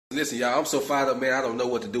Listen, y'all, I'm so fired up, man. I don't know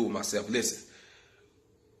what to do with myself. Listen,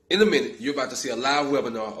 in a minute, you're about to see a live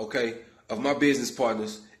webinar, okay, of my business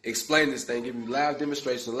partners explaining this thing, giving you live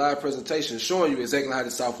demonstrations, live presentations, showing you exactly how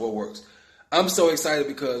this software works. I'm so excited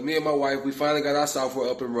because me and my wife, we finally got our software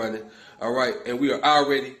up and running, all right, and we are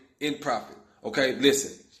already in profit, okay?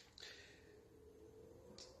 Listen,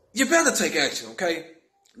 you better take action, okay?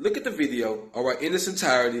 Look at the video, all right, in its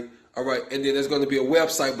entirety, all right, and then there's going to be a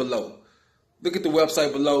website below. Look at the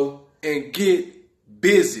website below and get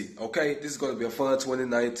busy, okay? This is going to be a fun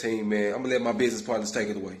 2019, man. I'm going to let my business partners take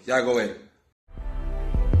it away. Y'all go ahead.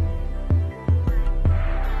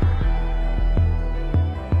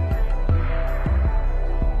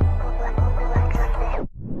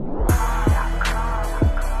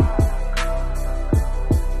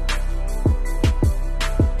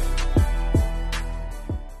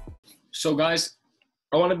 So guys,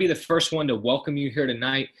 I want to be the first one to welcome you here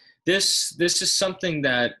tonight. This is something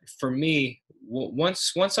that for me,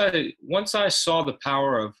 once I saw the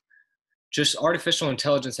power of just artificial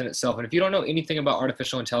intelligence in itself, and if you don't know anything about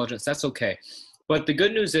artificial intelligence, that's okay. But the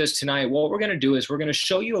good news is tonight, what we're going to do is we're going to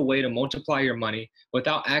show you a way to multiply your money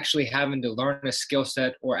without actually having to learn a skill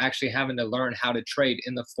set or actually having to learn how to trade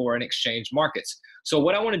in the foreign exchange markets. So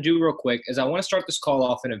what I want to do real quick is I want to start this call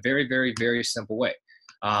off in a very, very, very simple way.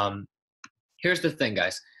 Here's the thing,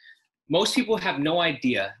 guys. Most people have no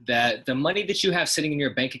idea that the money that you have sitting in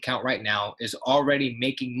your bank account right now is already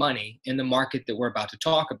making money in the market that we're about to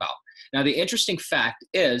talk about. Now, the interesting fact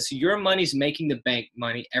is your money's making the bank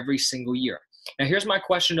money every single year. Now, here's my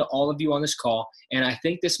question to all of you on this call, and I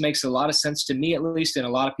think this makes a lot of sense to me at least and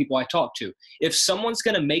a lot of people I talk to. If someone's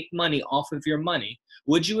going to make money off of your money,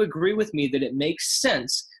 would you agree with me that it makes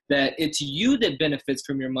sense that it's you that benefits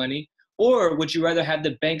from your money, or would you rather have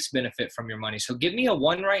the banks benefit from your money? So give me a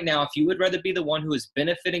 1 right now if you would rather be the one who is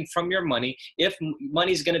benefiting from your money, if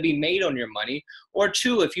money's going to be made on your money, or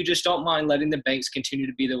 2, if you just don't mind letting the banks continue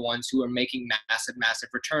to be the ones who are making massive, massive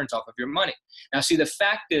returns off of your money. Now, see, the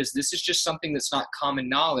fact is this is just something that's not common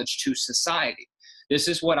knowledge to society. This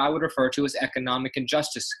is what I would refer to as economic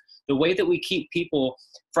injustice. The way that we keep people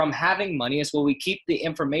from having money is we keep the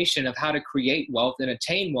information of how to create wealth and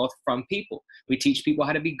attain wealth from people. We teach people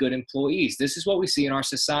how to be good employees. This is what we see in our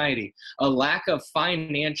society, a lack of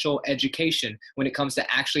financial education when it comes to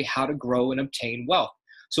actually how to grow and obtain wealth.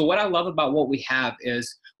 So what I love about what we have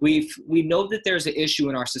is we know that there's an issue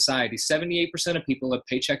in our society. 78% of people live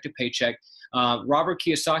paycheck to paycheck. Robert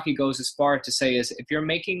Kiyosaki goes as far to say is if you're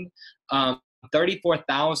making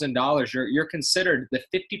 $34,000, you're considered the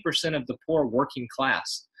 50% of the poor working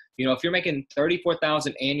class. You know, if you're making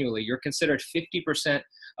 $34,000 annually, you're considered 50%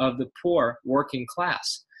 of the poor working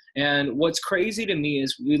class. And what's crazy to me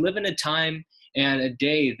is we live in a time and a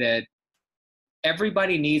day that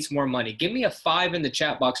everybody needs more money. Give me a 5 in the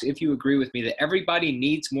chat box if you agree with me that everybody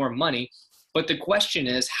needs more money. But the question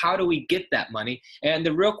is, how do we get that money? And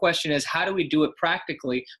the real question is, how do we do it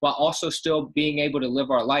practically while also still being able to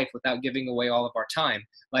live our life without giving away all of our time,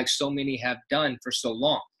 like so many have done for so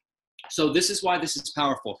long? So this is why this is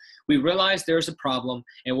powerful. We realize there's a problem,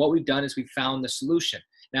 and what we've done is we found the solution.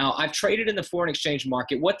 Now, I've traded in the foreign exchange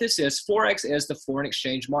market. What this is, Forex is the foreign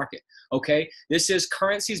exchange market, okay? This is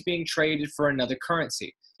currencies being traded for another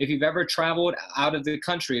currency. If you've ever traveled out of the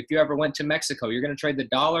country, if you ever went to Mexico, you're going to trade the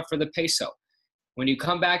dollar for the peso. When you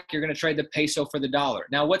come back, you're going to trade the peso for the dollar.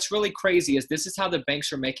 Now, what's really crazy is this is how the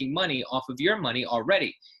banks are making money off of your money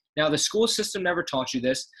already. Now, the school system never taught you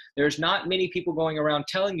this. There's not many people going around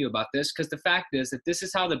telling you about this because the fact is that this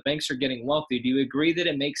is how the banks are getting wealthy. Do you agree that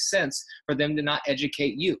it makes sense for them to not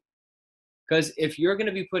educate you? Because if you're going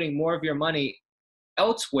to be putting more of your money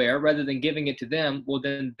elsewhere rather than giving it to them, well,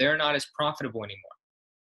 then they're not as profitable anymore.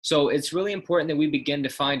 So it's really important that we begin to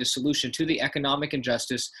find a solution to the economic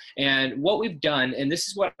injustice. And what we've done, and this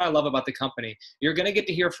is what I love about the company, you're going to get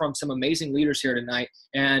to hear from some amazing leaders here tonight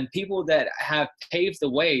and people that have paved the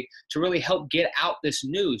way to really help get out this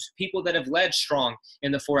news, people that have led strong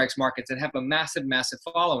in the Forex markets and have a massive, massive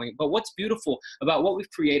following. But what's beautiful about what we've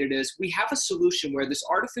created is we have a solution where this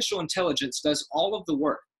artificial intelligence does all of the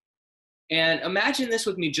work. And imagine this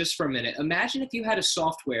with me just for a minute. Imagine if you had a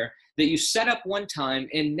software that you set up one time,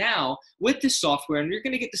 and now with this software, and you're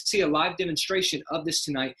going to get to see a live demonstration of this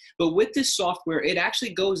tonight, but with this software, it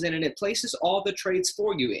actually goes in and it places all the trades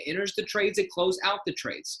for you. It enters the trades, it closes out the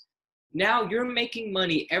trades. Now you're making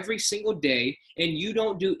money every single day, and you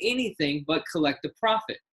don't do anything but collect the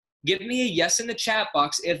profit. Give me a yes in the chat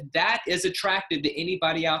box if that is attractive to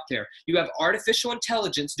anybody out there. You have artificial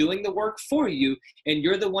intelligence doing the work for you, and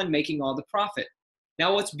you're the one making all the profit.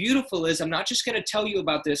 Now, what's beautiful is I'm not just going to tell you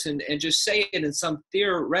about this and just say it in some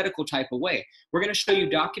theoretical type of way. We're going to show you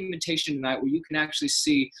documentation tonight where you can actually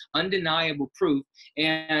see undeniable proof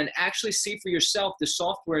and actually see for yourself the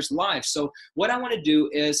software is live. So what I want to do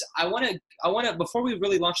is I want to, before we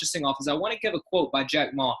really launch this thing off, is I want to give a quote by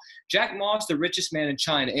Jack Ma. Jack Ma is the richest man in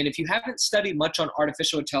China. And if you haven't studied much on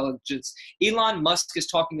artificial intelligence, Elon Musk is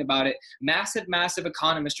talking about it. Massive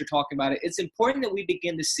economists are talking about it. It's important that we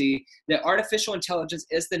begin to see that artificial intelligence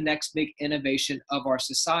is the next big innovation of our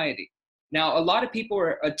society. Now, a lot of people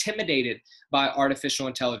are intimidated by artificial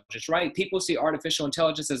intelligence, right? People see artificial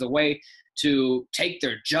intelligence as a way to take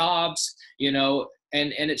their jobs, and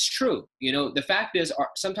it's true. The fact is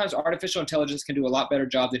sometimes artificial intelligence can do a lot better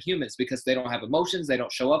job than humans because they don't have emotions, they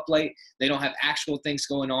don't show up late, they don't have actual things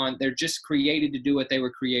going on. They're just created to do what they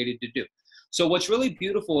were created to do. So what's really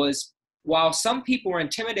beautiful is while some people are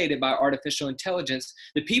intimidated by artificial intelligence,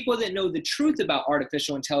 the people that know the truth about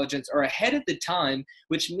artificial intelligence are ahead of the time,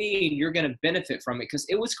 which means you're going to benefit from it because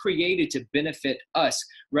it was created to benefit us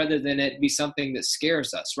rather than it be something that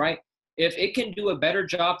scares us, right? If it can do a better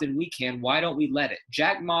job than we can, why don't we let it?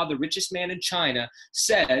 Jack Ma, the richest man in China,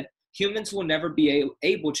 said humans will never be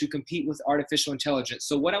able to compete with artificial intelligence.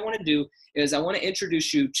 So what I want to do is I want to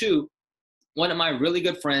introduce you to one of my really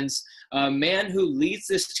good friends, a man who leads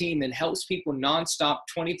this team and helps people nonstop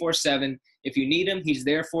 24/7. If you need him, he's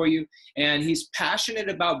there for you. And he's passionate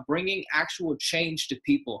about bringing actual change to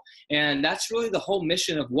people. And that's really the whole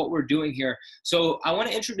mission of what we're doing here. So I want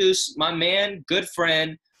to introduce my man, good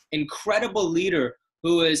friend, incredible leader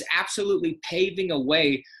who is absolutely paving a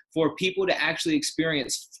way for people to actually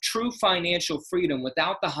experience true financial freedom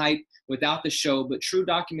without the hype, without the show, but true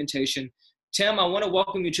documentation. Tim, I want to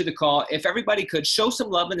welcome you to the call. If everybody could show some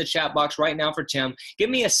love in the chat box right now for Tim. Give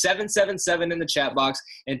me a 777 in the chat box.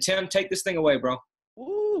 And Tim, take this thing away, bro.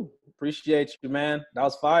 Woo, appreciate you, man. That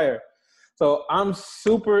was fire. So I'm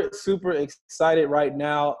super excited right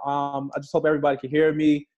now. I just hope everybody can hear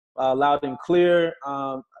me loud and clear.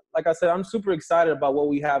 Like I said, I'm super excited about what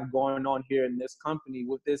we have going on here in this company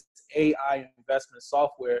with this AI investment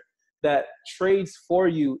software that trades for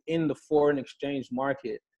you in the foreign exchange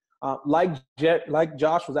market. Like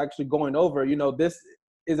Josh was actually going over, this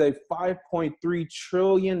is a $5.3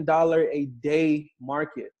 trillion a day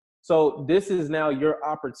market. So this is now your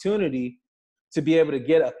opportunity to be able to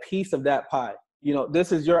get a piece of that pie.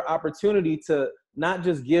 This is your opportunity to not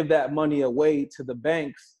just give that money away to the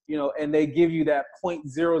banks, and they give you that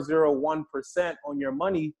 0.001% on your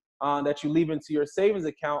money that you leave into your savings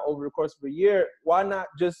account over the course of a year. Why not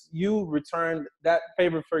just you return that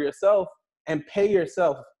favor for yourself and pay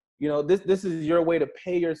yourself? This is your way to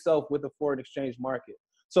pay yourself with the foreign exchange market.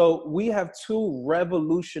 So we have two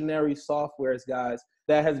revolutionary softwares, guys,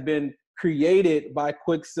 that has been created by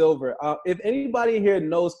Quicksilver. If anybody here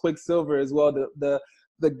knows Quicksilver as well,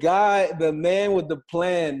 the guy, the man with the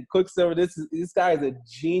plan, Quicksilver, this guy is a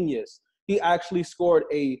genius. He actually scored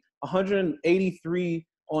a 183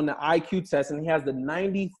 on the IQ test, and he has the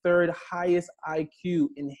 93rd highest IQ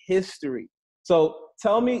in history. So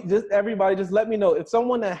tell me, everybody, just let me know if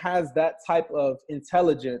someone that has that type of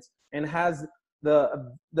intelligence and has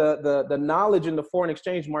the knowledge in the foreign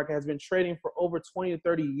exchange market has been trading for over 20 to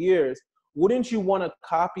 30 years. Wouldn't you want to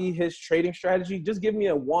copy his trading strategy? Just give me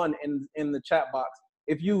a 1 in the chat box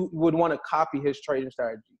if you would want to copy his trading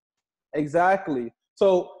strategy. Exactly.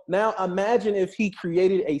 So now imagine if he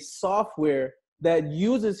created a software that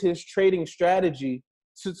uses his trading strategy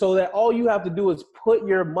so that all you have to do is put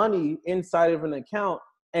your money inside of an account,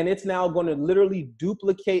 and it's now going to literally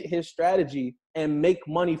duplicate his strategy and make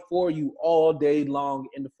money for you all day long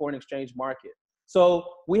in the foreign exchange market. So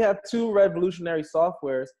we have two revolutionary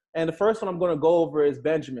softwares, and the first one I'm going to go over is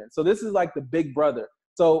Benjamin. So this is like the big brother.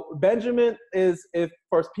 So Benjamin is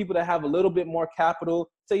for people that have a little bit more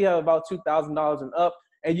capital, say you have about $2,000 and up,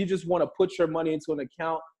 and you just want to put your money into an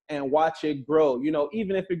account and watch it grow.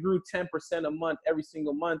 Even if it grew 10% a month every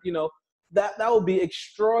single month, that would be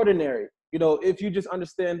extraordinary. If you just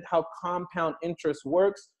understand how compound interest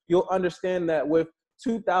works, you'll understand that with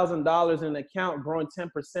 $2,000 in an account growing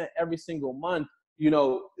 10% every single month,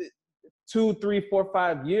 2, 3, 4,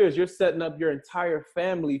 5 years, you're setting up your entire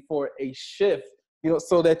family for a shift,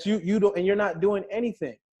 so that you don't, and you're not doing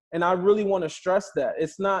anything. And I really want to stress that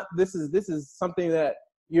it's not, this is something that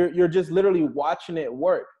you're just literally watching it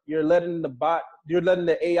work. You're letting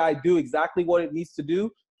the AI do exactly what it needs to do,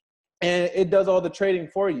 and it does all the trading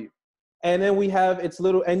for you. And then we have its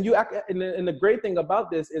little, and the great thing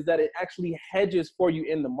about this is that it actually hedges for you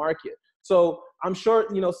in the market. So I'm sure,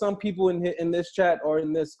 some people in this chat or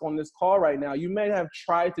on this call right now, you may have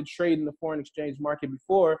tried to trade in the foreign exchange market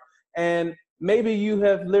before, and maybe you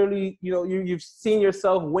have literally, you've seen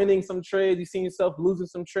yourself winning some trades, you've seen yourself losing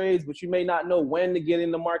some trades, but you may not know when to get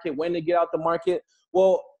in the market, when to get out the market.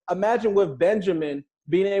 Well, imagine with Benjamin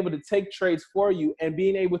being able to take trades for you and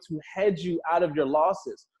being able to hedge you out of your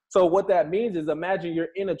losses. So what that means is, imagine you're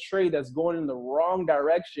in a trade that's going in the wrong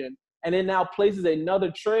direction, and it now places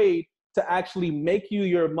another trade to actually make you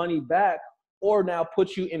your money back or now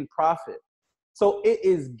put you in profit. So it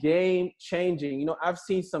is game changing. I've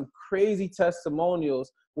seen some crazy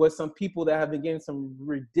testimonials with some people that have been getting some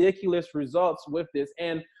ridiculous results with this.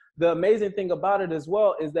 And the amazing thing about it as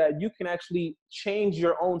well is that you can actually change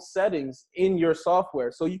your own settings in your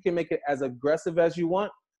software. So you can make it as aggressive as you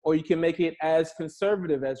want, or you can make it as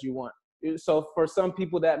conservative as you want. So for some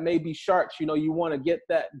people that may be sharks, you want to get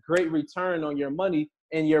that great return on your money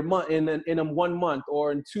in your month, in 1 month,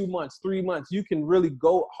 or in 2 months, 3 months. You can really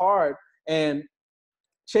go hard and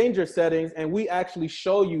change your settings, and we actually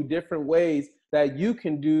show you different ways that you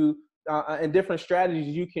can do and different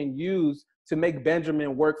strategies you can use to make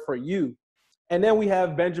Benjamin work for you. And then we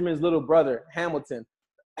have Benjamin's little brother, Hamilton.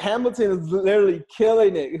 Hamilton is literally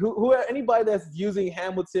killing it. Anybody that's using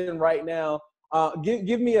Hamilton right now,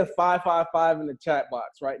 give me a 555 in the chat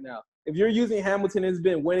box right now. If you're using Hamilton, it's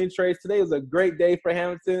been winning trades. Today was a great day for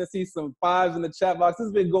Hamilton. I see some 5s in the chat box.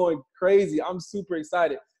 It's been going crazy. I'm super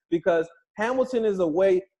excited because Hamilton is a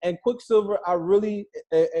way, and Quicksilver, I really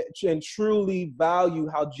and truly value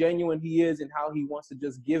how genuine he is and how he wants to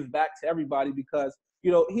just give back to everybody, because,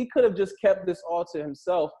 he could have just kept this all to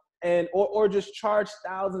himself and or just charged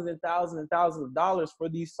thousands and thousands and thousands of dollars for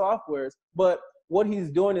these softwares. But what he's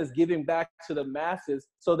doing is giving back to the masses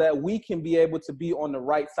so that we can be able to be on the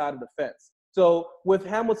right side of the fence. So with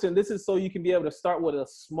Hamilton, this is so you can be able to start with a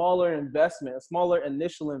smaller investment, a smaller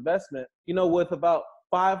initial investment, with about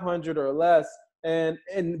 500 or less, and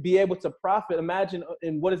be able to profit. Imagine,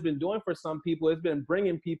 and what it's been doing for some people, it's been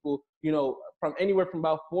bringing people, from anywhere from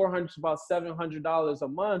about $400 to about $700 a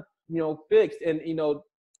month, fixed. And,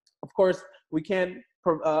 of course, we can't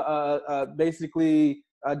basically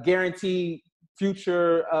guarantee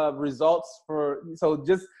future results so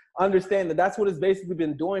just understand that that's what it's basically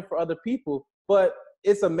been doing for other people. But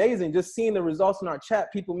it's amazing just seeing the results in our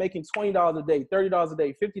chat, people making $20 a day, $30 a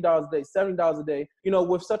day, $50 a day, $70 a day,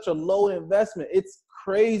 with such a low investment. It's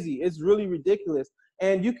crazy. It's really ridiculous.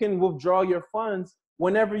 And you can withdraw your funds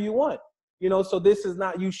whenever you want, so this is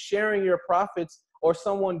not you sharing your profits or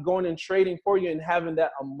someone going and trading for you and having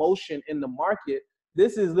that emotion in the market.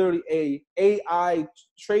 This is literally a AI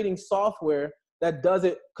trading software that does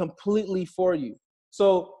it completely for you.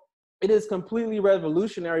 So it is completely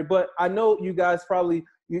revolutionary. But I know you guys probably,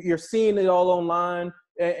 you're seeing it all online,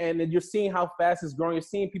 and you're seeing how fast it's growing. You're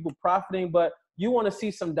seeing people profiting, but you want to see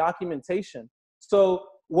some documentation. So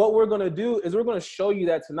what we're going to do is we're going to show you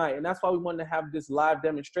that tonight. And that's why we wanted to have this live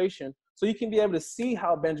demonstration, so you can be able to see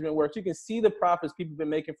how Benjamin works. You can see the profits people have been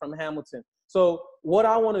making from Hamilton. So what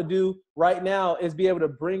I want to do right now is be able to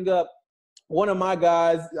bring up one of my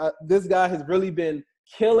guys. This guy has really been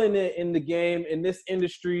killing it in the game, in this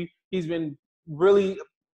industry. He's been really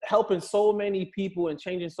helping so many people and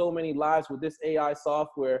changing so many lives with this AI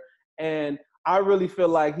software. And I really feel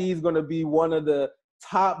like he's going to be one of the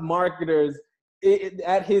top marketers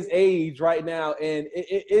at his age right now. And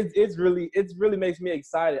it really makes me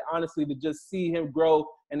excited, honestly, to just see him grow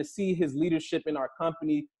and to see his leadership in our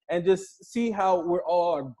company and just see how we're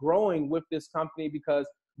all growing with this company, because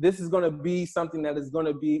this is going to be something that is going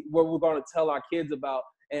to be what we're going to tell our kids about,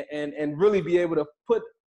 and really be able to put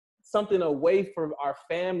something away from our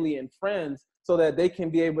family and friends so that they can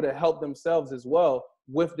be able to help themselves as well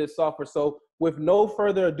with this software. So with no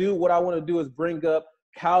further ado, what I want to do is bring up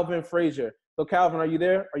Calvin Frazier. So Calvin, are you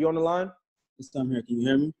there? Are you on the line? Yes, I'm here. Can you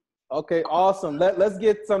hear me? Okay, awesome. Let's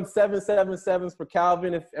get some 777s for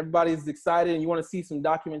Calvin. If everybody's excited and you want to see some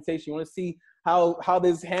documentation, you want to see how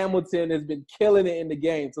this Hamilton has been killing it in the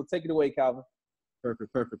game. So take it away, Calvin.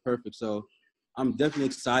 Perfect. So I'm definitely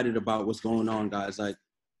excited about what's going on, guys. Like,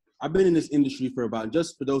 I've been in this industry for about,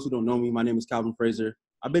 just for those who don't know me, my name is Calvin Frazier.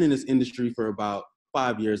 I've been in this industry for about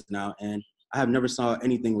 5 years now, and I have never saw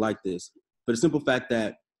anything like this. For the simple fact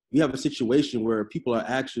that we have a situation where people are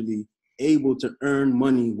actually able to earn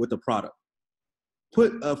money with a product.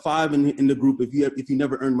 Put a 5 in the group if you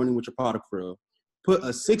never earned money with your product for real. Put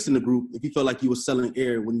a 6 in the group if you felt like you were selling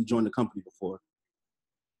air when you joined the company before.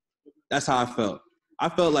 That's how I felt. I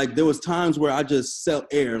felt like there was times where I just sell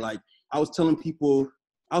air. Like I was selling people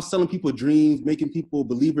dreams, making people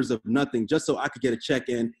believers of nothing just so I could get a check.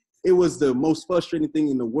 And it was the most frustrating thing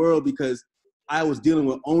in the world, because I was dealing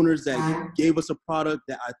with owners that gave us a product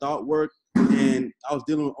that I thought worked, and I was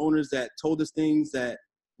dealing with owners that told us things that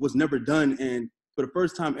was never done. And for the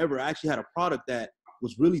first time ever, I actually had a product that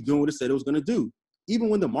was really doing what it said it was going to do. Even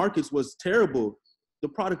when the markets was terrible, the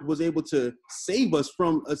product was able to save us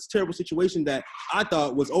from a terrible situation that I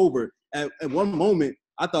thought was over. At one moment,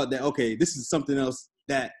 I thought that, okay, this is something else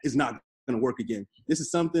that is not going to work again. This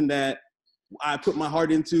is something that I put my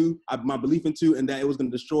heart into, my belief into, and that it was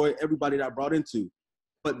going to destroy everybody that I brought into.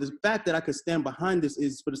 But the fact that I could stand behind this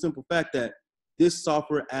is for the simple fact that this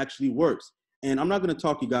software actually works. And I'm not going to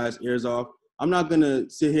talk you guys ears off. I'm not going to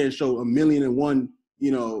sit here and show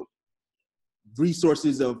 1,000,001,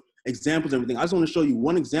 resources of examples and everything. I just want to show you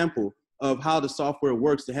one example of how the software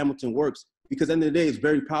works, the Hamilton works, because at the end of the day, it's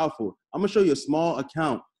very powerful. I'm going to show you a small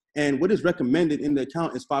account, and what is recommended in the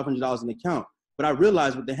account is $500 in the account. But I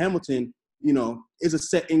realized with the Hamilton, is a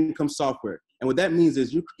set income software. And what that means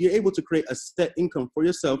is you're able to create a set income for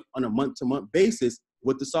yourself on a month-to-month basis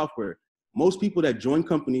with the software. Most people that join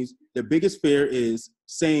companies, their biggest fear is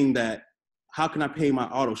saying that, how can I pay my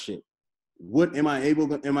auto ship? Am I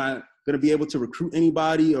going to be able to recruit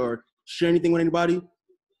anybody or share anything with anybody?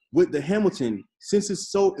 With the Hamilton, since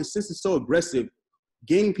it's so aggressive,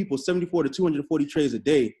 gaining people 74 to 240 trades a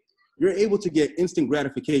day, you're able to get instant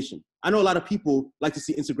gratification. I know a lot of people like to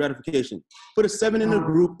see instant gratification. Put a 7 in the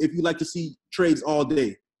group if you like to see trades all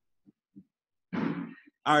day. I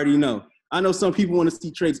already know. I know some people want to see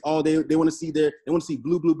trades all day. They want to see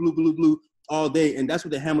blue, blue, blue, blue, blue all day. And that's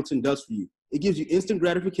what the Hamilton does for you. It gives you instant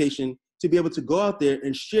gratification to be able to go out there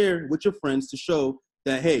and share with your friends to show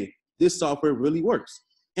that, hey, this software really works.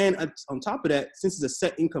 And on top of that, since it's a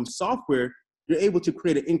set income software, you're able to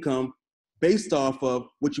create an income based off of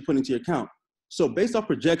what you put into your account. So based off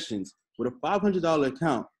projections, with a $500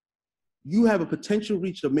 account, you have a potential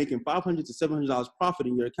reach of making $500 to $700 profit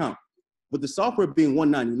in your account. With the software being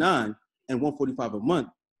 $199 and $145 a month,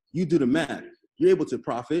 you do the math. You're able to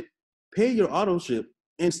profit, pay your auto ship,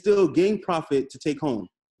 and still gain profit to take home.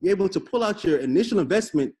 You're able to pull out your initial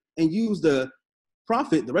investment and use the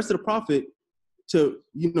profit, the rest of the profit, to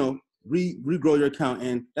regrow your account.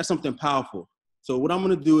 And that's something powerful. So what I'm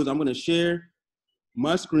going to do is I'm going to share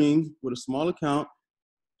my screen with a small account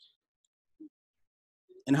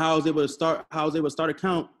and how I was able to start an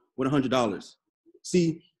account with $100.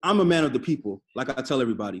 See, I'm a man of the people, like I tell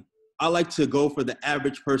everybody. I like to go for the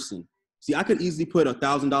average person. See, I could easily put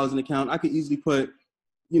 $1,000 in the account. I could easily put,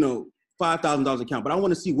 $5,000 account, but I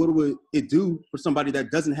want to see what would it do for somebody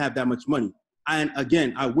that doesn't have that much money. And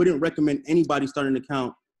again, I wouldn't recommend anybody starting an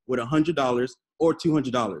account with $100 or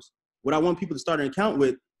 $200. What I want people to start an account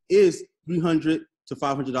with is $300 to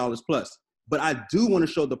 $500 plus. But I do want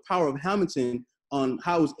to show the power of Hamilton on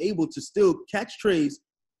how I was able to still catch trades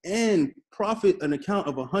and profit an account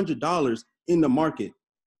of $100 in the market.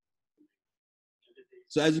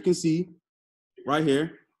 So as you can see right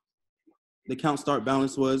here, the account start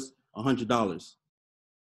balance was $100.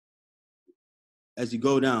 As you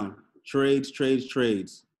go down,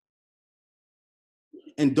 trades.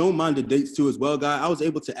 And don't mind the dates too as well, guy. I was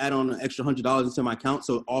able to add on an extra $100 into my account,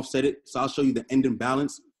 so offset it. So I'll show you the ending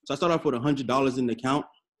balance. So I started off with $100 in the account,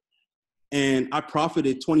 and I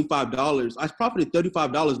profited $25. I profited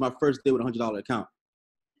 $35 my first day with a $100 account.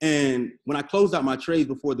 And when I closed out my trades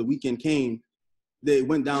before the weekend came, they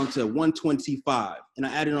went down to $125, and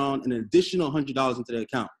I added on an additional $100 into the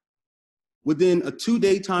account. Within a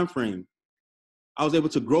 2-day time frame, I was able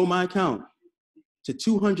to grow my account to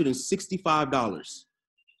 $265.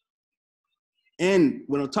 And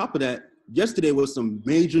when on top of that, yesterday was some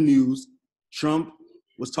major news. Trump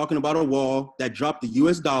was talking about a wall that dropped the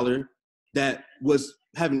US dollar, that was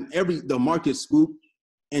having the market spook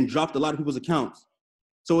and dropped a lot of people's accounts.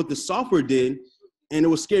 So what the software did, and it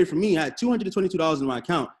was scary for me, I had $222 in my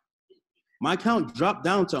account. My account dropped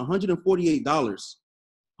down to $148.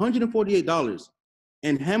 $148.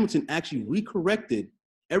 And Hamilton actually recorrected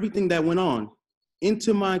everything that went on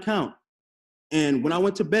into my account. And when I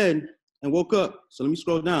went to bed and woke up, so let me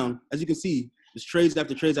scroll down. As you can see, there's trades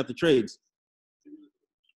after trades after trades.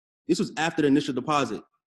 This was after the initial deposit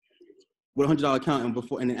with a $100 account and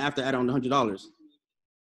then after add on the $100.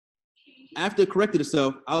 After it corrected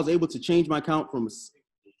itself, I was able to change my account from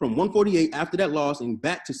 148 after that loss and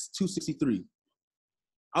back to 263.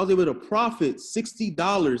 I was able to profit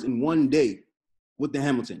 $60 in one day with the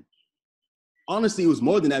Hamilton. Honestly, it was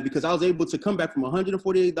more than that because I was able to come back from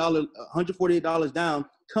 $148 down,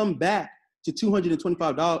 come back to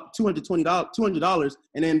 $220,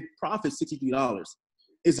 and then profit $63.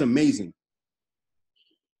 It's amazing.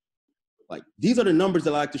 Like, these are the numbers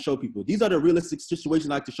that I like to show people. These are the realistic situations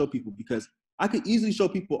I like to show people because I could easily show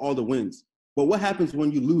people all the wins. But what happens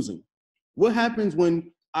when you're losing? What happens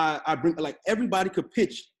when I bring, like, everybody could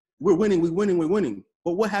pitch, we're winning.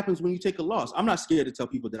 But what happens when you take a loss? I'm not scared to tell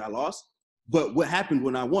people that I lost, but what happened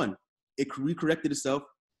when I won? It recorrected itself.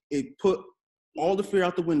 It put all the fear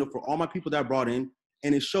out the window for all my people that I brought in,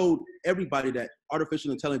 and it showed everybody that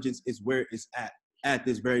artificial intelligence is where it's at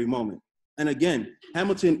this very moment. And again,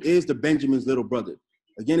 Hamilton is the Benjamin's little brother.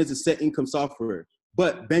 Again, it's a set income software,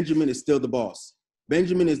 but Benjamin is still the boss.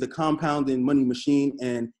 Benjamin is the compounding money machine,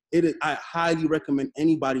 and I highly recommend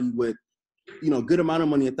anybody with, good amount of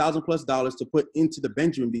money, $1,000+ to put into the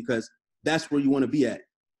Benjamin, because that's where you want to be at.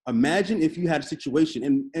 Imagine if you had a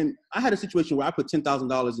situation, and I had a situation where I put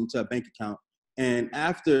 $10,000 into a bank account, and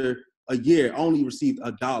after a year, I only received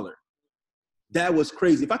 $1. That was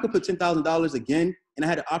crazy. If I could put $10,000 again, and I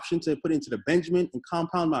had an option to put into the Benjamin and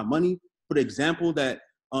compound my money, for the example that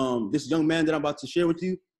this young man that I'm about to share with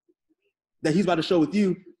you, that he's about to show with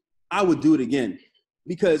you, I would do it again.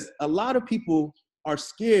 Because a lot of people are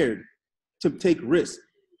scared to take risks.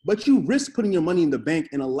 But you risk putting your money in the bank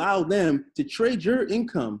and allow them to trade your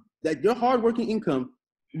income, that your hardworking income,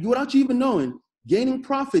 without you even knowing, gaining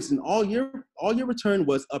profits, and all your return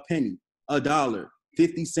was a penny, $1,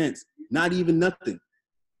 50 cents, not even nothing.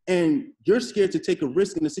 And you're scared to take a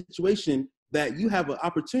risk in a situation that you have an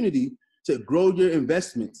opportunity to grow your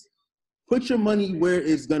investments. Put your money where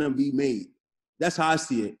it's gonna be made. That's how I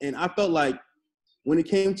see it. And I felt like when it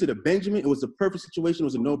came to the Benjamin, it was the perfect situation. It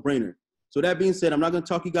was a no-brainer. So that being said, I'm not going to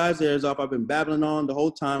talk you guys' ears off. I've been babbling on the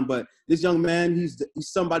whole time, but this young man, he's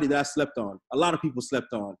somebody that I slept on. A lot of people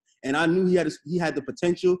slept on. And I knew he had the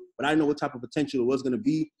potential, but I didn't know what type of potential it was going to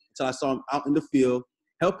be until I saw him out in the field,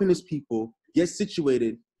 helping his people get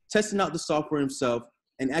situated, testing out the software himself,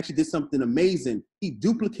 and actually did something amazing. He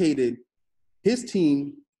duplicated his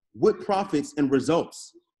team with profits and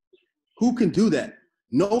results. Who can do that?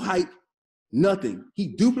 No hype, nothing.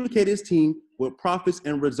 He duplicated his team with profits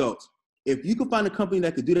and results. If you can find a company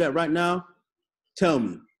that could do that right now, tell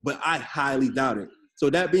me. But I highly doubt it.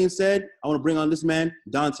 So that being said, I want to bring on this man,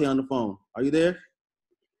 Dante, on the phone. Are you there?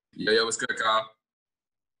 Yo, what's good, Kyle?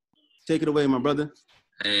 Take it away, my brother.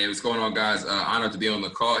 Hey, what's going on, guys? Honored to be on the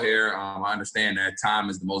call here. I understand that time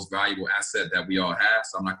is the most valuable asset that we all have,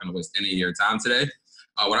 so I'm not going to waste any of your time today.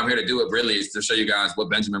 What I'm here to do really is to show you guys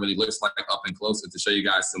what Benjamin really looks like up and close, and to show you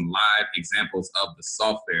guys some live examples of the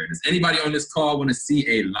software. Does anybody on this call want to see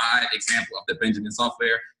a live example of the Benjamin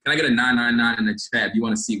software? Can I get a 999 in the chat if you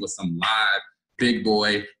want to see what some live big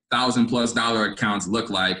boy $1,000+ accounts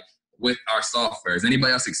look like with our software? Is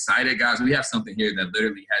anybody else excited, guys? We have something here that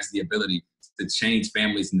literally has the ability to change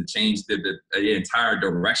families and to change the entire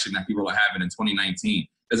direction that people are having in 2019.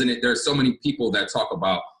 Doesn't it? There are so many people that talk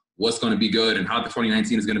about what's going to be good and how the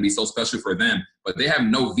 2019 is going to be so special for them, but they have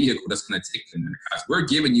no vehicle that's going to take them there. Guys, we're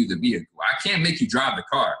giving you the vehicle. I can't make you drive the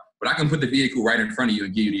car, but I can put the vehicle right in front of you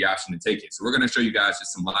and give you the option to take it. So we're going to show you guys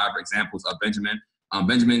just some live examples of Benjamin.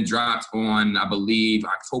 Benjamin dropped on, I believe,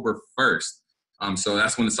 October 1st. So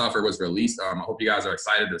that's when the software was released. I hope you guys are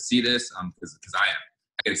excited to see this because I am.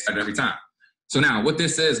 I get excited every time. So now what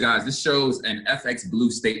this is, guys, this shows an FX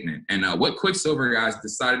Blue statement. And what Quicksilver, guys,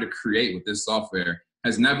 decided to create with this software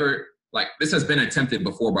has never, this has been attempted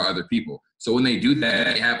before by other people. So when they do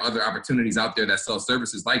that, they have other opportunities out there that sell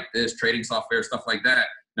services like this, trading software, stuff like that.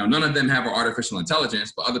 Now, none of them have artificial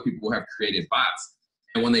intelligence, but other people have created bots.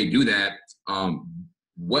 And when they do that,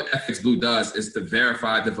 what FX Blue does is to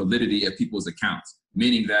verify the validity of people's accounts,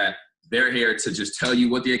 meaning that they're here to just tell you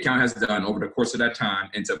what the account has done over the course of that time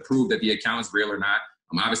and to prove that the account is real or not.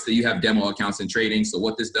 Obviously, you have demo accounts in trading. So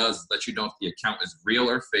what this does is let you know if the account is real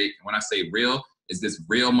or fake. And when I say real, is this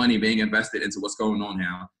real money being invested into what's going on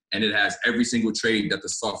now? And it has every single trade that the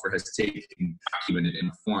software has taken, documented in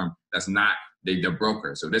a form that's not the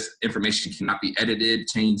broker. So this information cannot be edited,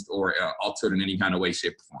 changed, or altered in any kind of way,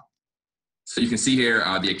 shape, or form. So you can see here,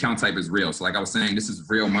 the account type is real. So like I was saying, this is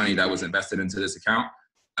real money that was invested into this account.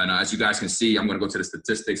 And as you guys can see, I'm going to go to the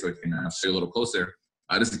statistics so I can show you a little closer.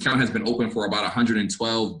 This account has been open for about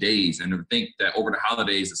 112 days. And I think that over the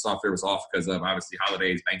holidays, the software was off because of obviously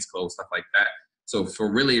holidays, banks closed, stuff like that. So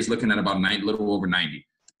for really, it's looking at about little over 90.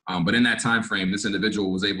 But in that time frame, this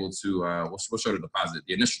individual was able to, we'll show the deposit.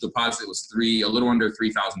 The initial deposit was a little under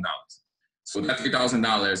 $3,000. So that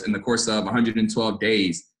 $3,000 in the course of 112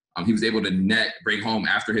 days, he was able to bring home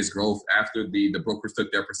after his growth, after the brokers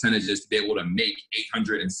took their percentages, to be able to make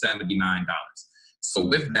 $879. So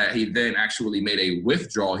with that, he then actually made a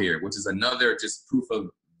withdrawal here, which is another just proof of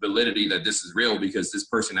validity that this is real, because this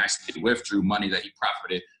person actually withdrew money that he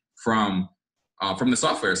profited from the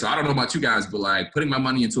software. So I don't know about you guys, but putting my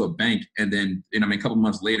money into a bank and then, a couple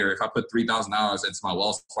months later, if I put $3,000 into my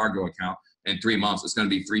Wells Fargo account in 3 months, it's going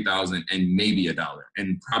to be $3,000 and maybe $1,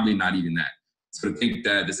 and probably not even that. So to think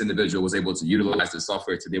that this individual was able to utilize the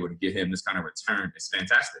software to be able to get him this kind of return is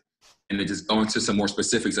fantastic. And to just go into some more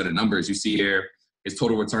specifics of the numbers, you see here, his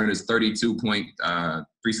total return is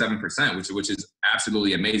 32.37%, which is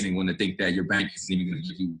absolutely amazing when to think that your bank isn't even going to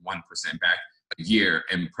give you 1% back a year,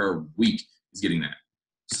 and per week is getting that.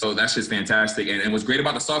 So that's just fantastic. And what's great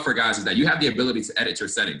about the software, guys, is that you have the ability to edit your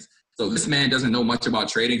settings. So this man doesn't know much about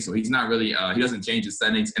trading, so he's not really, he doesn't change his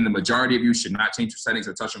settings. And the majority of you should not change your settings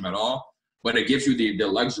or touch them at all. But it gives you the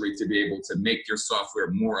luxury to be able to make your software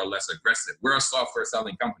more or less aggressive. We're a software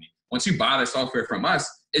selling company. Once you buy the software from us,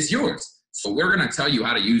 it's yours. So we're going to tell you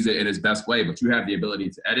how to use it in its best way, but you have the ability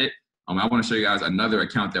to edit. I want to show you guys another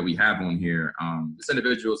account that we have on here. This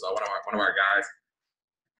individual is one of our guys.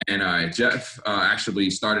 And Jeff actually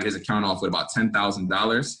started his account off with about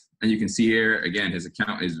 $10,000. And you can see here, again, his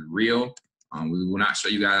account is real. We will not show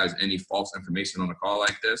you guys any false information on a call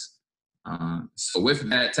like this. So with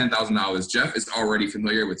that $10,000, Jeff is already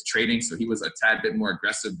familiar with trading. So he was a tad bit more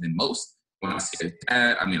aggressive than most. When I say a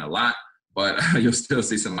tad, I mean a lot. But you'll still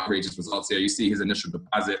see some outrageous results here. You see his initial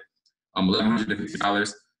deposit,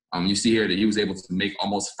 $1,150. You see here that he was able to make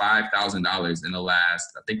almost $5,000 in the last,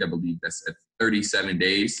 I believe that's at 37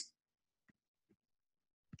 days.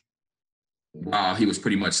 Wow, he was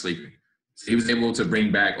pretty much sleeping. So he was able to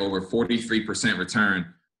bring back over 43%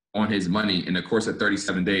 return on his money in the course of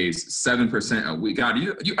 37 days, 7% a week. God,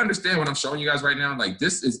 you understand what I'm showing you guys right now? Like,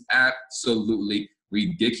 this is absolutely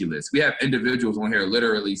ridiculous. We have individuals on here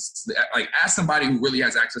literally, like, ask somebody who really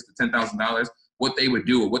has access to $10,000 what they would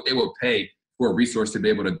do or what they would pay for a resource to be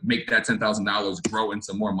able to make that $10,000 grow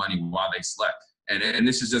into more money while they slept. And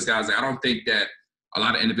this is just, guys, like, I don't think that a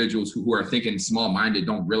lot of individuals who are thinking small-minded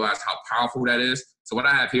don't realize how powerful that is. So what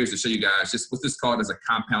I have here is to show you guys just what's this called as a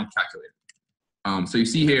compound calculator. So you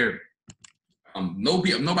see here,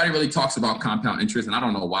 nobody really talks about compound interest, and I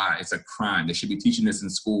don't know why. It's a crime. They should be teaching this in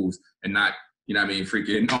schools and not, you know what I mean,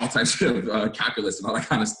 freaking all types of calculus and all that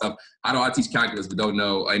kind of stuff. How do I teach calculus but don't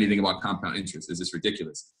know anything about compound interest? It's just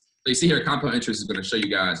ridiculous. So you see here, compound interest is going to show you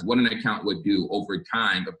guys what an account would do over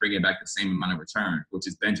time of bringing back the same amount of return, which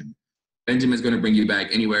is Benjamin. Benjamin is going to bring you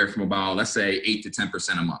back anywhere from about, let's say, 8 to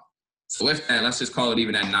 10% a month. So with that, let's just call it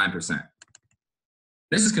even at 9%.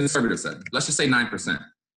 This is conservative setting. Let's just say 9%.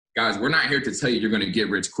 Guys, we're not here to tell you you're going to get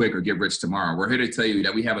rich quick or get rich tomorrow. We're here to tell you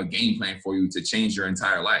that we have a game plan for you to change your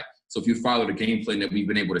entire life. So if you follow the game plan that we've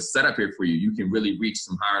been able to set up here for you, you can really reach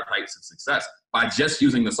some higher heights of success by just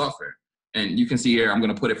using the software. And you can see here, I'm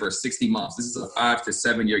going to put it for 60 months. This is a 5 to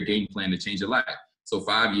 7 year game plan to change your life. So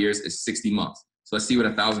 5 years is 60 months. So let's see what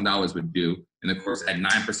 $1,000 would do in the course at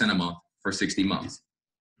 9% a month for 60 months.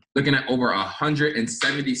 Looking at over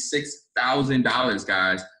 $176,000,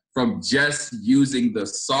 guys, from just using the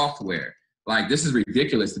software. Like, this is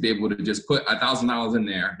ridiculous to be able to just put $1,000 in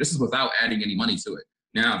there. This is without adding any money to it.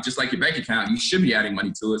 Now, just like your bank account, you should be adding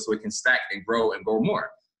money to it so it can stack and grow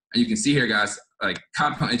more. And you can see here, guys, like,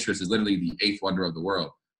 compound interest is literally the 8th wonder of the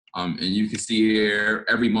world. And you can see here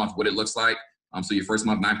every month what it looks like. So your first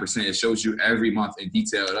month, 9%, it shows you every month in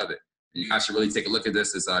detail of it. And you guys should really take a look at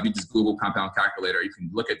this. If you just Google compound calculator, you can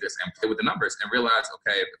look at this and play with the numbers and realize,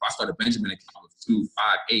 okay, if I start a Benjamin account with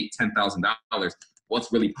 $2,000, $5,000, $8,000,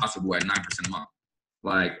 what's really possible at 9% a month?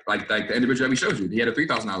 Like the individual we showed you, he had a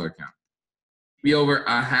 $3,000 account. Be over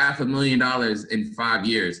 $500,000 in 5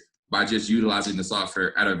 years by just utilizing the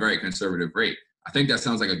software at a very conservative rate. I think that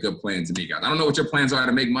sounds like a good plan to me, guys. I don't know what your plans are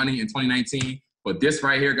to make money in 2019, but this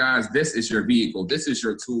right here, guys, this is your vehicle. This is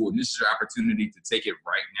your tool. And this is your opportunity to take it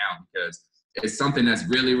right now because it's something that's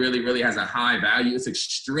really, really, really has a high value. It's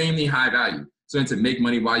extremely high value. So to make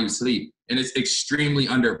money while you sleep. And it's extremely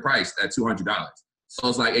underpriced at $200. So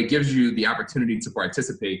it's like it gives you the opportunity to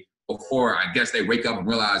participate before, I guess, they wake up and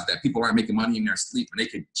realize that people aren't making money in their sleep and they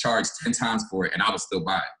could charge 10 times for it and I would still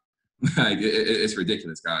buy it. Like, it's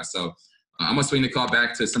ridiculous, guys. So I'm going to swing the call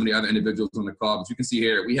back to some of the other individuals on the call. But you can see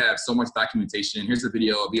here, we have so much documentation. Here's a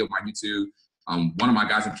video of my YouTube. One of my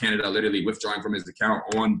guys in Canada literally withdrawing from his account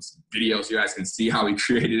on video so you guys can see how he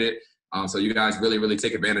created it. So you guys really, really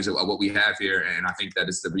take advantage of what we have here. And I think that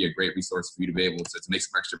this will be a great resource for you to be able to make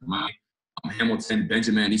some extra money. Hamilton,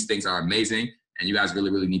 Benjamin, these things are amazing. And you guys really,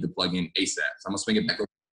 really need to plug in ASAP. So I'm going to swing it back over.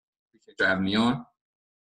 Appreciate you having me on.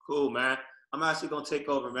 Cool, man. I'm actually going to take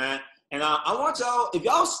over, man. And I want y'all, if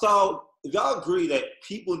y'all agree that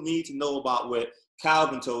people need to know about what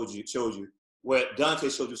Calvin showed you, what Dante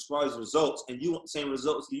showed you as far as results, and you want the same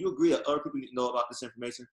results, do you agree that other people need to know about this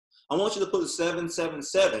information? I want you to put a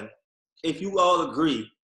 777 if you all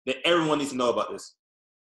agree that everyone needs to know about this.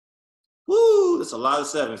 Woo, that's a lot of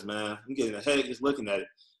sevens, man. I'm getting a headache just looking at it.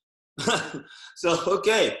 So,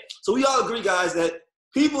 okay. So we all agree, guys, that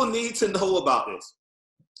People need to know about this.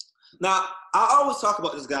 Now, I always talk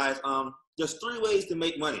about this, guys. There's 3 ways to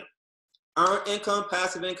make money: earned income,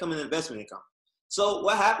 passive income, and investment income. So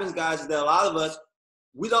what happens, guys, is that a lot of us,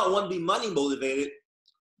 we don't want to be money motivated,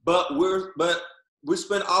 but we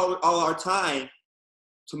spend all our time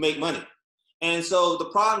to make money. And so the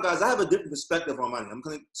problem, guys, I have a different perspective on money. I'm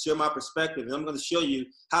going to share my perspective, and I'm going to show you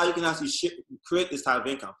how you can actually create this type of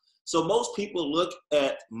income. So most people look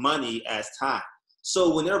at money as time.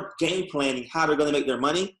 So when they're game planning how they're going to make their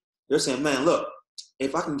money, they're saying, man, look,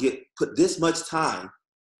 if I can put this much time,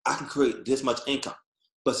 I can create this much income.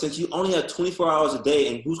 But since you only have 24 hours a day,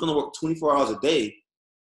 and who's going to work 24 hours a day,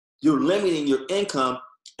 you're limiting your income,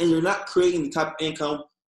 and you're not creating the type of income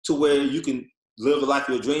to where you can live the life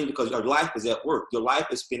of your dream, because your life is at work. Your life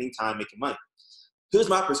is spending time making money. Here's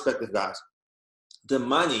my perspective, guys. The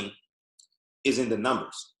money is in the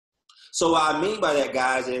numbers. So what I mean by that,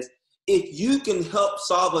 guys, is if you can help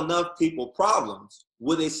solve enough people problems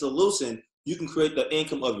with a solution, you can create the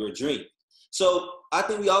income of your dream. So I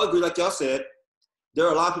think we all agree, like y'all said, there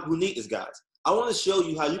are a lot of people who need this, guys. I want to show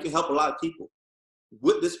you how you can help a lot of people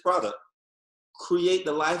with this product, create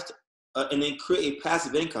the life, and then create a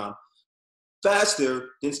passive income faster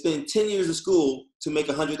than spending 10 years in school to make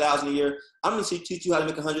 $100,000 a year. I'm going to teach you how to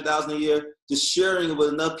make $100,000 a year, just sharing it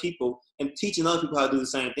with enough people and teaching other people how to do the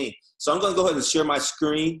same thing. So I'm going to go ahead and share my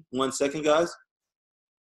screen. 1 second, guys.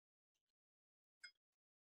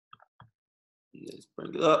 Let's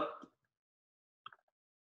bring it up.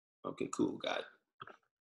 Okay, cool, got it.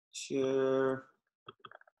 Share.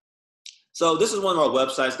 So this is one of our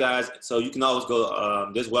websites, guys. So you can always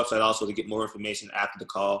go this website also to get more information after the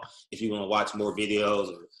call if you want to watch more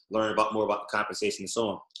videos or learn more about the compensation and so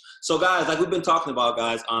on. So guys, like we've been talking about,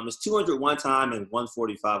 guys, it's $200 one time and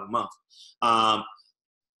 $145 a month.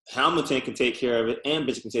 Hamilton can take care of it, and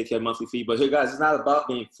Bitch can take care of monthly fee. But here, guys, it's not about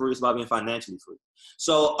being free. It's about being financially free.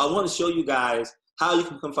 So I want to show you guys how you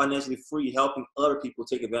can become financially free, helping other people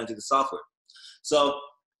take advantage of the software. So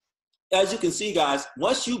as you can see, guys,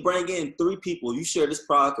 once you bring in 3 people, you share this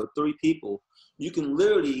product with 3 people, you can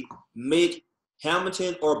literally make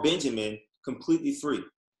Hamilton or Benjamin completely free.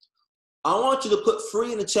 I want you to put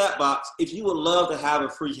free in the chat box if you would love to have a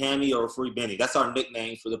free Hammy or a free Benny. That's our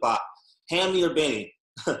nickname for the bot. Hammy or Benny.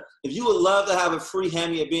 If you would love to have a free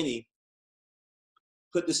Hammy or Benny,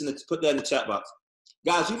 put that in the chat box.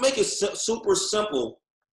 Guys, you make it super simple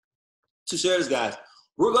to share this, guys.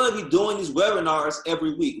 We're going to be doing these webinars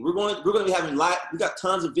every week. We're going to be having live. We got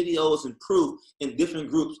tons of videos and proof in different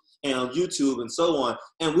groups and on YouTube and so on.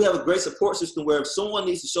 And we have a great support system where if someone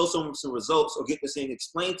needs to show someone some results or get this thing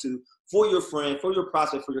explained to for your friend, for your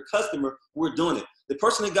prospect, for your customer, we're doing it. The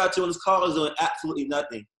person that got you on this call is doing absolutely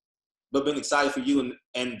nothing but being excited for you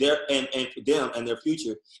and for them and their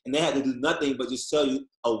future. And they had to do nothing but just tell you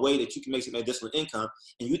a way that you can make some additional income.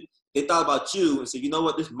 And they thought about you and said, you know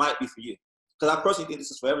what, this might be for you. Because I personally think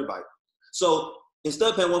this is for everybody. So instead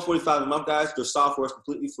of paying $145 a month, guys, your software is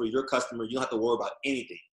completely free. Your customer, you don't have to worry about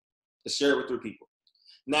anything. Just share it with 3 people.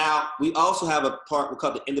 Now, we also have a part we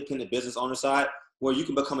call the independent business owner side, where you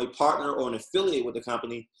can become a partner or an affiliate with the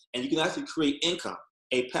company, and you can actually create income,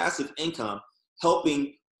 a passive income,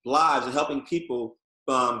 helping lives and helping people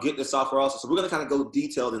get the software also. So we're going to kind of go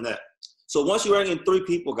detailed in that. So once you bring in 3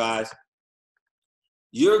 people, guys,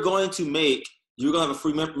 you're going to have a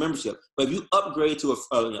free membership. But if you upgrade to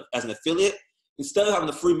as an affiliate, instead of having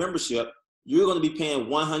a free membership, you're going to be paying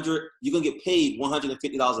you're going to get paid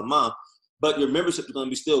 $150 a month, but your membership is going to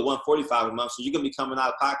be still $145 a month. So you're going to be coming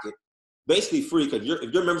out of pocket basically free, because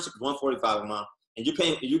if your membership is $145 a month and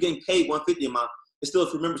you're getting paid $150 a month, it's still a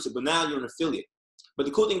free membership, but now you're an affiliate. But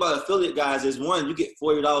the cool thing about affiliate, guys, is one, you get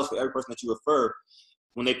 $40 for every person that you refer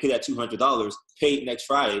when they pay that $200 paid next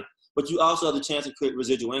Friday, but you also have the chance to create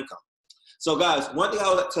residual income. So guys, one thing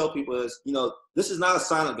I would tell people is, this is not a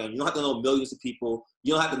silent game. You don't have to know millions of people.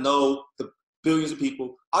 You don't have to know the billions of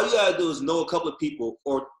people. All you gotta do is know a couple of people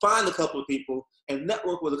or find a couple of people and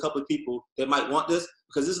network with a couple of people that might want this,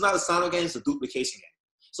 because this is not a silent game, it's a duplication game.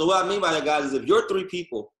 So what I mean by that, guys, is if you're 3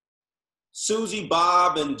 people, Susie,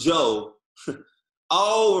 Bob, and Joe,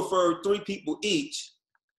 all refer 3 people each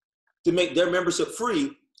to make their membership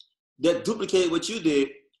free that duplicated what you did,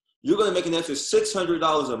 you're gonna make an extra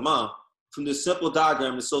 $600 a month from this simple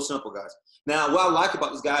diagram. It's so simple, guys. Now, what I like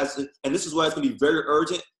about this, guys, and this is why it's going to be very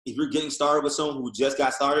urgent if you're getting started with someone who just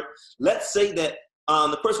got started. Let's say that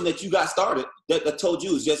the person that you got started, that told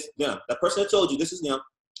you is just them. That person that told you, this is them,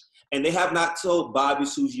 and they have not told Bobby,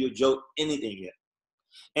 Susie, or Joe anything yet.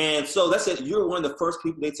 And so let's say you're one of the first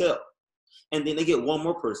people they tell. And then they get one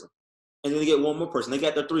more person. And then they get one more person. They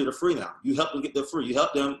got their 3, they're free now. You help them get their free. You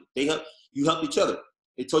help them, you help each other.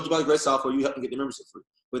 They told you about a great software. You helped them get the membership free.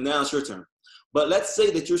 But now it's your turn. But let's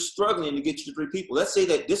say that you're struggling to get you 3 people. Let's say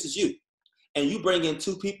that this is you, and you bring in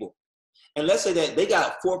 2 people. And let's say that they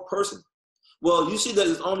got a 4th person. Well, you see that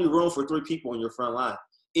there's only room for 3 people in your front line.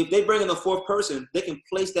 If they bring in a 4th person, they can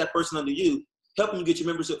place that person under you, helping you get your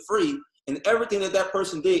membership free. And everything that that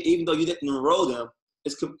person did, even though you didn't enroll them,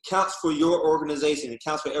 counts for your organization. It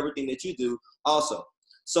counts for everything that you do also.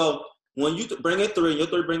 So when you bring in 3, and your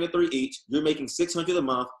 3 bring in 3 each, you're making $600 a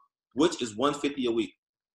month, which is $150 a week.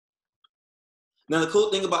 Now, the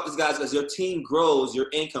cool thing about this, guys, is your team grows, your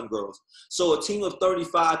income grows. So a team of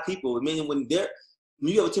 35 people, meaning when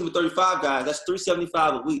you have a team of 35 guys, that's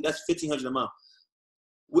 $375 a week. That's $1,500 a month.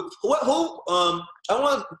 I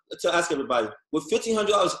want to ask everybody, would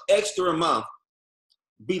 $1,500 extra a month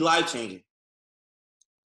be life-changing?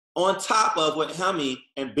 On top of what Hemi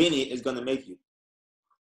and Benny is going to make you.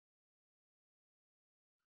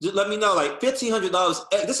 Just let me know, like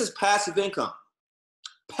 $1,500, this is passive income.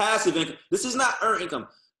 Passive income. This is not earned income.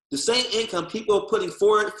 The same income people are putting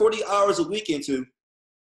 40 hours a week into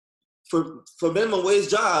for minimum wage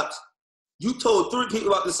jobs. You told 3 people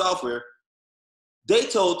about the software. They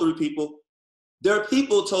told 3 people. Their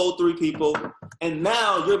people told 3 people. And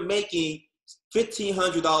now you're making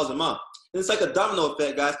 $1,500 a month. And it's like a domino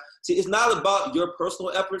effect, guys. See, it's not about your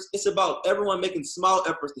personal efforts. It's about everyone making small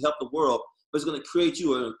efforts to help the world. But it's going to create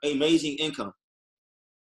you an amazing income.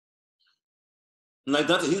 And like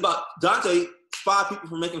Dante, 5 people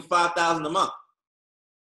from making $5,000 a month.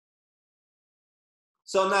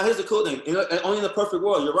 So now here's the cool thing. Only in the perfect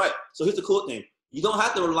world, you're right. So here's the cool thing. You don't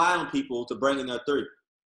have to rely on people to bring in their 3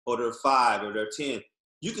 or their 5 or their 10.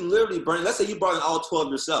 You can literally let's say you brought in all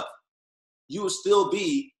 12 yourself. You would still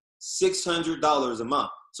be $600 a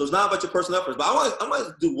month. So it's not about your personal efforts. But I want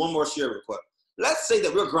to do one more share real quick. Let's say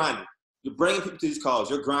that we're grinding. You're bringing people to these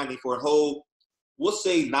calls. You're grinding for a whole, we'll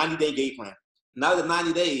say 90-day game plan. Now the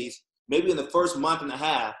 90 days, maybe in the first month and a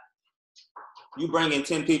half, you bring in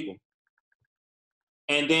 10 people.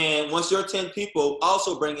 And then once your 10 people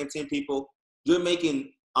also bring in 10 people, you're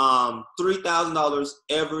making $3,000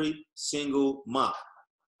 every single month.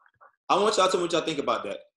 I want y'all to tell me what y'all think about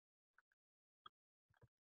that.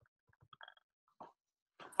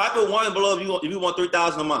 Type of 1 and below if you want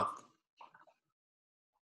 $3,000 a month.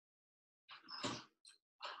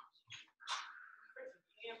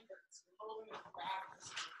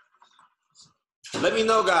 Let me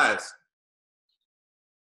know, guys.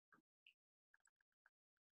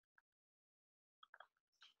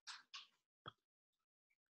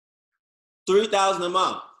 $3,000 a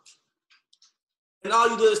month. And all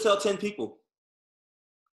you do is tell 10 people.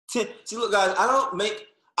 10. See, look, guys,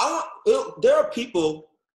 there are people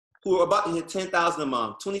who are about to hit $10,000 a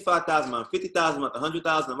month, $25,000 a month, $50,000 a month,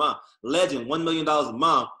 $100,000 a month, legend, $1 million a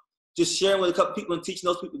month, just sharing with a couple people and teaching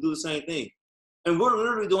those people to do the same thing. And we're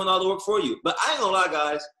literally doing all the work for you. But I ain't gonna lie,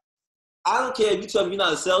 guys. I don't care if you tell me you're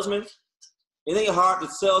not a salesman. It ain't hard to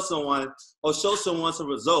sell someone or show someone some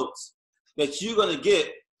results that you're gonna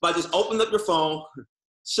get by just opening up your phone,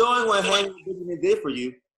 showing what Henry did for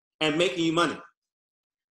you, and making you money.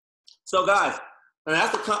 So, guys, and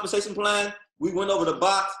that's the compensation plan. We went over the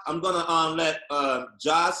box. I'm gonna let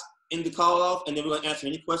Josh end the call off, and then we're gonna answer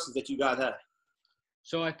any questions that you guys have.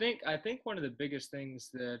 So I think one of the biggest things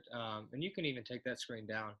that, and you can even take that screen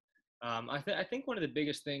down. I think one of the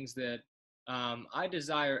biggest things that I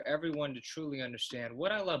desire everyone to truly understand,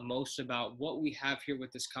 what I love most about what we have here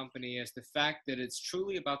with this company is the fact that it's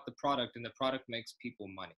truly about the product, and the product makes people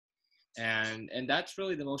money. And that's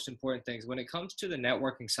really the most important things. When it comes to the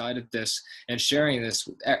networking side of this and sharing this,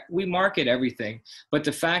 we market everything. But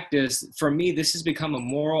the fact is, for me, this has become a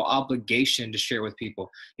moral obligation to share with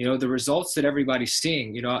people. You know, the results that everybody's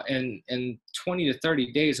seeing, you know, in 20 to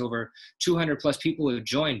 30 days, over 200 plus people have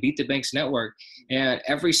joined Beat the Bank's network, and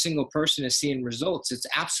every single person is seeing results. It's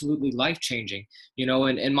absolutely life-changing, you know,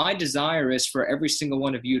 and my desire is for every single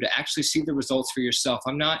one of you to actually see the results for yourself.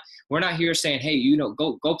 We're not here saying, hey, you know,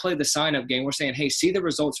 go play the sign-up game. We're saying, hey, see the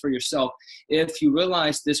results for yourself. If you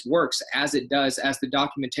realize this works as it does, as the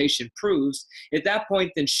documentation proves, at that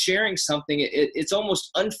point, then sharing something, it's almost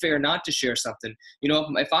unfair not to share something. You know,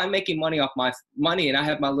 if I'm making money off my money and I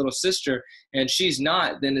have my little sister and she's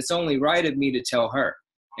not, then it's only right of me to tell her.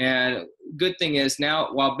 And good thing is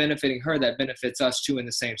now, while benefiting her, that benefits us too in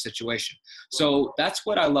the same situation. So that's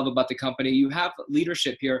what I love about the company. You have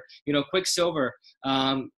leadership here. You know, Quicksilver,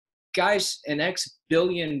 guy's an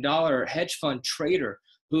ex-billion-dollar hedge fund trader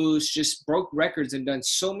who's just broke records and done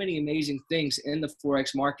so many amazing things in the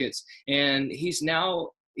Forex markets. And he's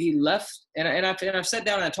now he left, and I've sat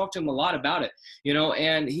down and I talked to him a lot about it, you know,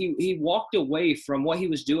 and he walked away from what he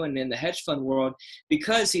was doing in the hedge fund world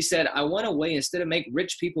because he said, I want a way, instead of make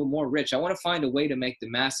rich people more rich, I want to find a way to make the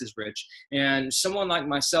masses rich. And someone like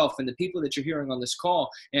myself and the people that you're hearing on this call,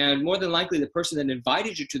 and more than likely the person that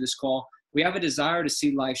invited you to this call, we have a desire to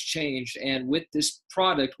see lives changed. And with this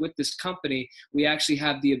product, with this company, we actually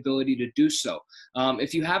have the ability to do so.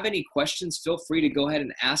 If you have any questions, feel free to go ahead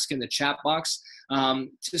and ask in the chat box.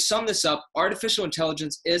 To sum this up, artificial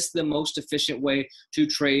intelligence is the most efficient way to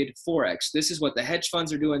trade Forex. This is what the hedge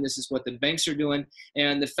funds are doing. This is what the banks are doing.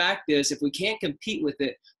 And the fact is, if we can't compete with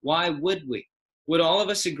it, why would we? Would all of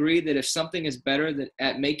us agree that if something is better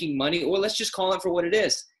at making money, or let's just call it for what it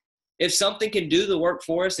is, if something can do the work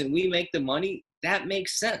for us and we make the money, that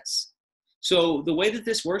makes sense. So the way that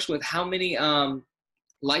this works with how many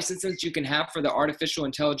licenses you can have for the artificial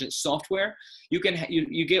intelligence software, you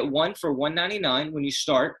get one for $199 when you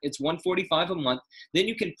start. It's $145 a month. Then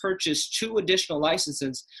you can purchase 2 additional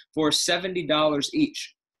licenses for $70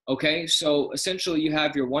 each. Okay, so essentially you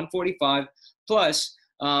have your $145 plus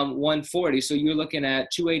 $140. So you're looking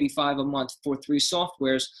at $285 a month for 3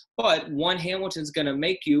 softwares. But one Hamilton's going to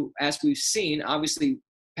make you, as we've seen, obviously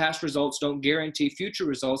past results don't guarantee future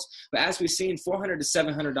results, but as we've seen, $400 to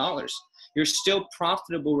 $700. You're still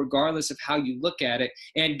profitable regardless of how you look at it.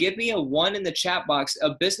 And give me a 1 in the chat box.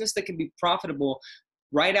 A business that can be profitable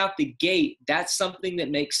right out the gate, that's something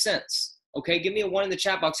that makes sense. Okay, give me a 1 in the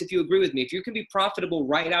chat box if you agree with me. If you can be profitable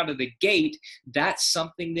right out of the gate, that's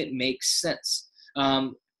something that makes sense.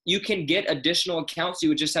 You can get additional accounts. You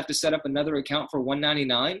would just have to set up another account for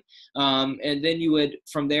 $199. And then you would,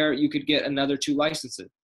 from there, you could get another 2 licenses,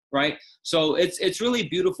 right? So it's really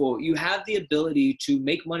beautiful. You have the ability to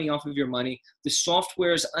make money off of your money. The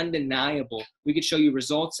software is undeniable. We could show you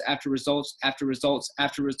results after results after results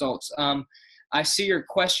after results. I see your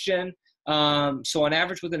question. So on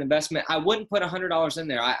average with an investment, I wouldn't put $100 in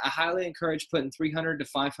there. I highly encourage putting $300 to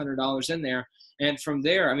 $500 in there. And from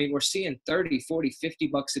there, I mean, we're seeing 30, 40, 50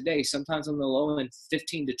 bucks a day, sometimes on the low end,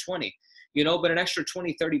 15 to 20, you know, but an extra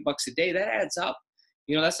 20, 30 bucks a day, that adds up.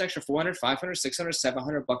 You know, that's an extra 400, 500, 600,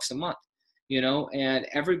 700 bucks a month, you know, and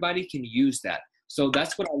everybody can use that. So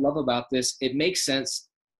that's what I love about this. It makes sense.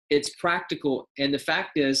 It's practical. And the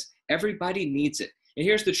fact is, everybody needs it. And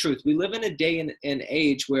here's the truth. We live in a day and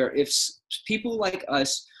age where if people like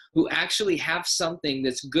us who actually have something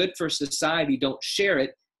that's good for society don't share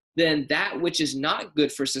it, then that which is not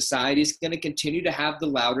good for society is going to continue to have the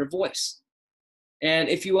louder voice. And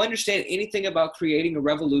if you understand anything about creating a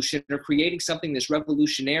revolution or creating something that's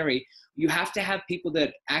revolutionary, you have to have people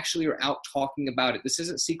that actually are out talking about it. This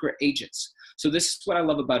isn't secret agents. So this is what I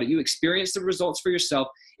love about it. You experience the results for yourself.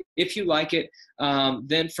 If you like it,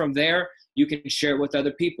 then from there, you can share it with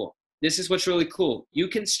other people. This is what's really cool. You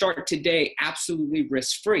can start today absolutely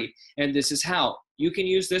risk-free. And this is how. You can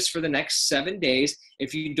use this for the next 7 days.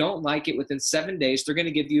 If you don't like it within 7 days, they're going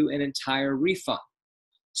to give you an entire refund.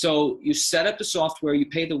 So you set up the software, you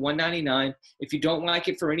pay the $199. If you don't like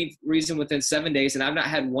it for any reason within 7 days, and I've not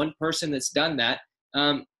had one person that's done that,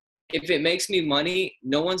 if it makes me money,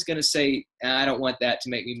 no one's going to say, I don't want that to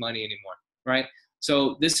make me money anymore, right?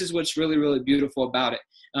 So this is what's really, really beautiful about it.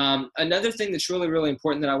 Another thing that's really, really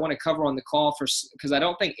important that I want to cover on the call, because I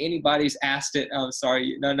don't think anybody's asked it. Oh,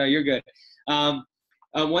 sorry. No, you're good.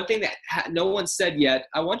 One thing that no one said yet,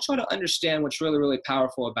 I want y'all to understand what's really, really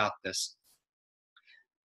powerful about this.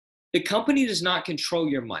 The company does not control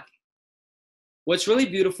your money. What's really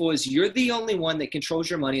beautiful is you're the only one that controls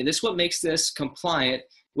your money, and this is what makes this compliant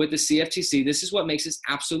with the CFTC. This is what makes this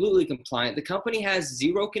absolutely compliant. The company has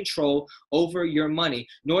zero control over your money,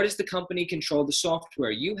 nor does the company control the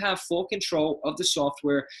software. You have full control of the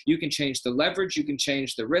software. You can change the leverage. You can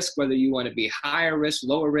change the risk, whether you want to be higher risk,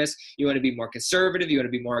 lower risk, you want to be more conservative, you want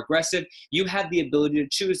to be more aggressive. You have the ability to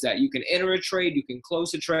choose that. You can enter a trade. You can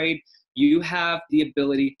close a trade. You have the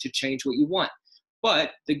ability to change what you want.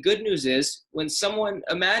 But the good news is when someone,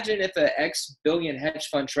 imagine if an X billion hedge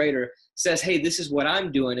fund trader says, hey, this is what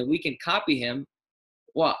I'm doing and we can copy him.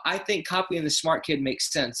 Well, I think copying the smart kid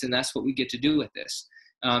makes sense, and that's what we get to do with this.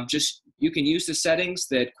 You can use the settings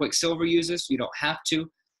that Quicksilver uses. You don't have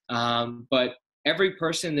to. But every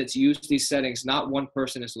person that's used these settings, not one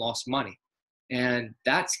person has lost money. And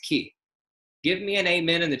that's key. Give me an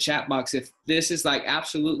amen in the chat box if this is like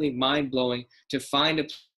absolutely mind-blowing to find a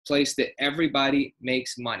place that everybody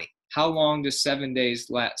makes money. How long does 7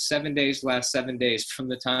 days last? 7 days last 7 days from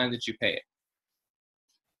the time that you pay it.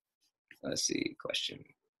 Let's see, question.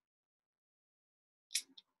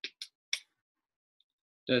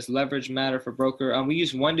 Does leverage matter for broker? We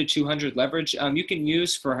use 1 to 200 leverage. You can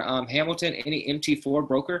use for Hamilton any MT4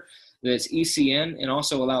 broker that's ECN and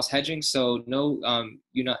also allows hedging. So no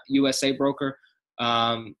USA broker.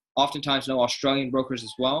 Oftentimes no Australian brokers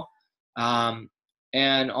as well.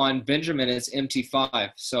 And on Benjamin, it's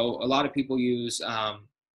MT5. So a lot of people use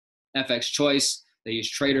FX Choice. They use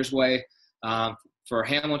Trader's Way. For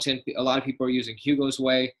Hamilton, a lot of people are using Hugo's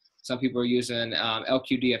Way. Some people are using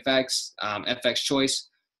LQDFX, FX Choice.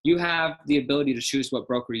 You have the ability to choose what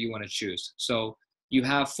broker you want to choose. So you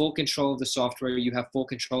have full control of the software. You have full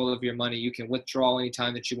control of your money. You can withdraw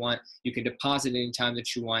anytime that you want. You can deposit anytime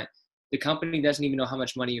that you want. The company doesn't even know how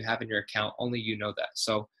much money you have in your account. Only you know that.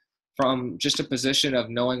 So from just a position of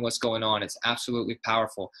knowing what's going on, it's absolutely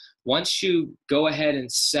powerful. Once you go ahead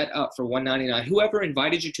and set up for $199, whoever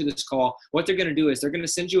invited you to this call, what they're going to do is they're going to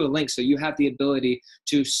send you a link so you have the ability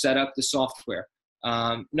to set up the software.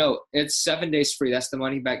 No, it's 7 days free. That's the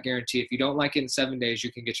money back guarantee. If you don't like it in 7 days,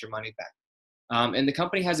 you can get your money back. And the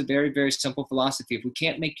company has a very, very simple philosophy. If we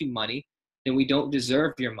can't make you money, then we don't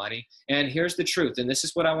deserve your money. And here's the truth. And this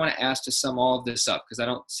is what I want to ask to sum all of this up, because I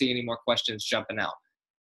don't see any more questions jumping out.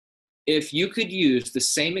 If you could use the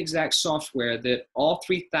same exact software that all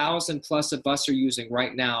 3,000 plus of us are using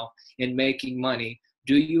right now in making money,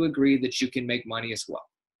 do you agree that you can make money as well?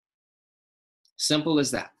 Simple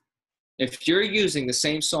as that. If you're using the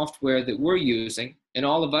same software that we're using and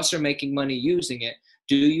all of us are making money using it,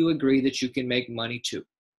 do you agree that you can make money too?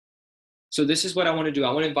 So this is what I want to do.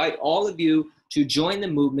 I want to invite all of you to join the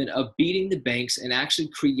movement of beating the banks and actually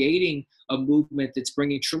creating a movement that's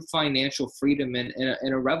bringing true financial freedom and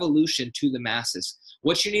a revolution to the masses.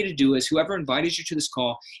 What you need to do is whoever invited you to this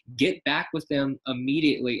call, get back with them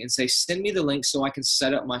immediately and say, send me the link so I can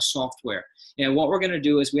set up my software. And what we're going to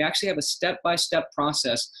do is we actually have a step-by-step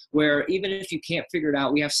process where even if you can't figure it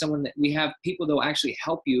out, we have people that will actually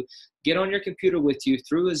help you get on your computer with you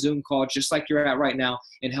through a Zoom call, just like you're at right now,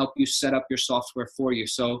 and help you set up your software for you.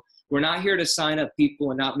 So we're not here to sign up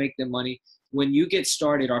people and not make them money. When you get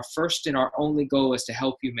started, our first and our only goal is to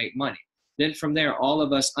help you make money. Then from there, all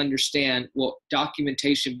of us understand, well,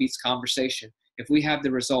 documentation beats conversation. If we have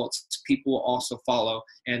the results, people will also follow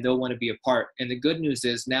and they'll want to be a part. And the good news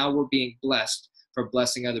is now we're being blessed for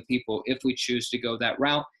blessing other people if we choose to go that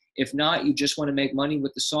route. If not, you just want to make money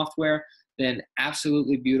with the software, then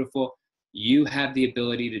absolutely beautiful. You have the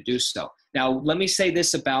ability to do so. Now, let me say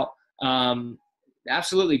this about,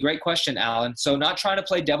 absolutely great question, Alan. So not trying to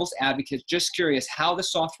play devil's advocate, just curious how the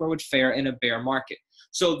software would fare in a bear market.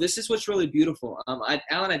 So this is what's really beautiful.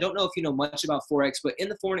 Alan, I don't know if you know much about Forex, but in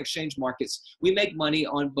the foreign exchange markets, we make money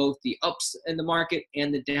on both the ups in the market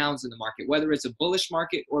and the downs in the market, whether it's a bullish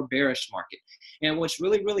market or bearish market. And what's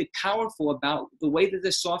really, really powerful about the way that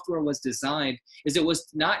this software was designed is it was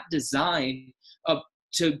not designed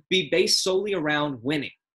to be based solely around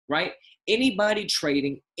winning, right? Anybody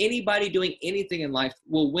trading, anybody doing anything in life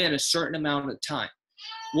will win a certain amount of time.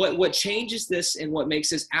 What changes this and what makes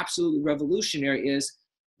this absolutely revolutionary is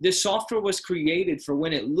this software was created for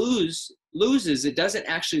when it loses, it doesn't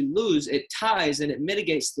actually lose, it ties and it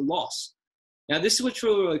mitigates the loss. Now, this is what's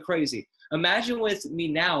really, really crazy. Imagine with me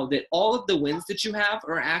now that all of the wins that you have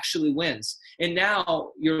are actually wins. And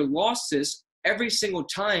now your losses every single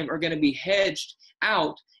time are going to be hedged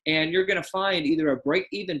out, and you're going to find either a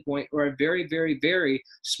break-even point or a very, very, very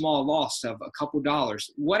small loss of a couple dollars.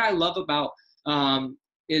 What I love about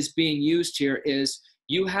is being used here is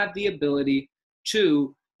you have the ability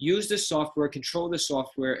to use the software, control the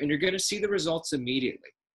software, and you're going to see the results immediately.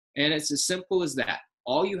 And it's as simple as that.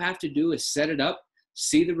 All you have to do is set it up,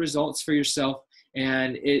 see the results for yourself,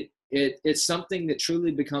 and it's something that truly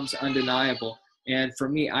becomes undeniable. And for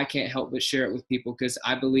me, I can't help but share it with people because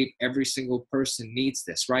I believe every single person needs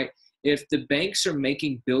this, right? If the banks are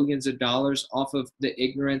making billions of dollars off of the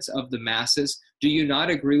ignorance of the masses, do you not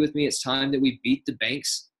agree with me? It's time that we beat the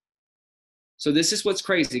banks. So this is what's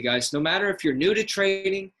crazy, guys. No matter if you're new to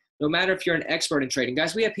trading, no matter if you're an expert in trading.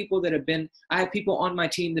 Guys, we have people that I have people on my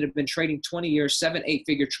team that have been trading 20 years, 7,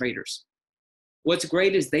 8-figure traders. What's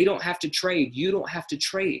great is they don't have to trade. You don't have to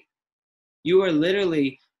trade. You are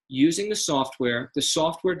literally using the software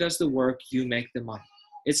does the work, you make the money.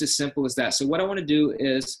 It's as simple as that. So what I want to do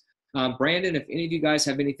is, Brandon, if any of you guys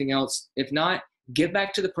have anything else, if not, get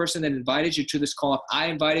back to the person that invited you to this call. If I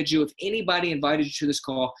invited you, if anybody invited you to this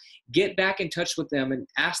call, get back in touch with them and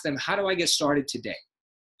ask them, how do I get started today?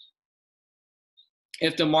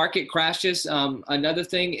 If the market crashes, another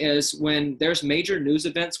thing is when there's major news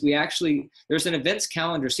events, there's an events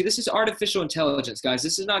calendar. See, this is artificial intelligence, guys.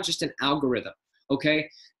 This is not just an algorithm, okay?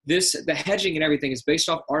 The hedging and everything is based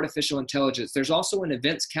off artificial intelligence. There's also an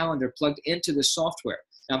events calendar plugged into the software.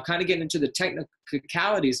 Now, I'm kind of getting into the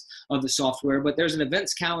technicalities of the software, but there's an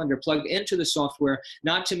events calendar plugged into the software.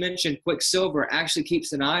 Not to mention Quicksilver actually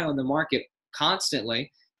keeps an eye on the market constantly,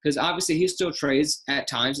 because obviously he still trades at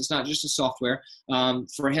times. It's not just a software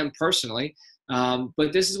for him personally.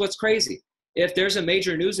 But this is what's crazy. If there's a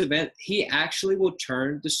major news event, he actually will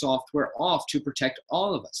turn the software off to protect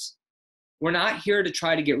all of us. We're not here to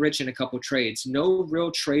try to get rich in a couple trades. No real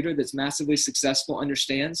trader that's massively successful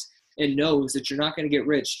understands and knows that you're not going to get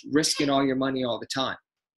rich risking all your money all the time.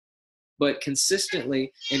 But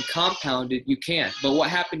consistently and compounded, you can. But what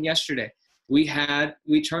happened yesterday? We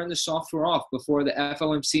turned the software off before the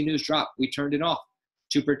FOMC news dropped. We turned it off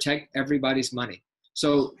to protect everybody's money.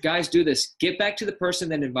 So guys, do this. Get back to the person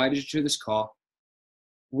that invited you to this call.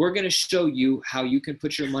 We're going to show you how you can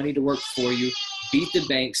put your money to work for you, beat the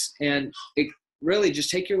banks, and really just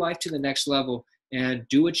take your life to the next level and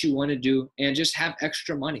do what you want to do and just have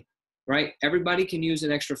extra money, right? Everybody can use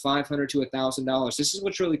an extra $500 to $1,000. This is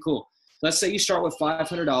what's really cool. Let's say you start with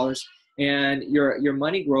 $500 and your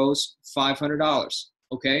money grows $500,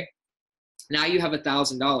 okay? Now you have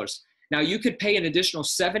 $1,000. Now you could pay an additional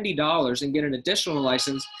 $70 and get an additional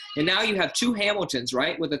license, and now you have two Hamiltons,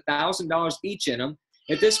 right, with $1,000 each in them.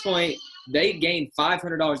 At this point, they gained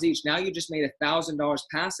 $500 each. Now you just made $1,000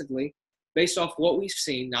 passively based off what we've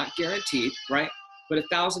seen, not guaranteed, right, but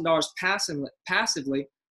 $1,000 passively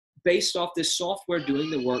based off this software doing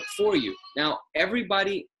the work for you. Now,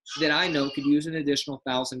 everybody that I know could use an additional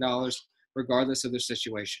 $1,000 regardless of their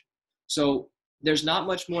situation. So there's not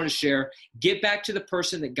much more to share. Get back to the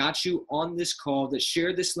person that got you on this call, that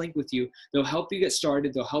shared this link with you. They'll help you get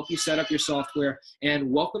started. They'll help you set up your software. And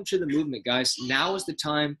welcome to the movement, guys. Now is the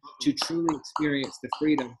time to truly experience the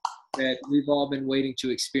freedom that we've all been waiting to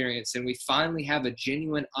experience. And we finally have a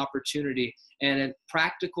genuine opportunity and a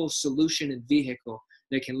practical solution and vehicle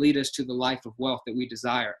that can lead us to the life of wealth that we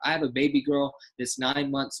desire. I have a baby girl that's 9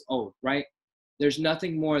 months old, right? There's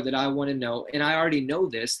nothing more that I want to know. And I already know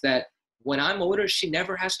this, that when I'm older, she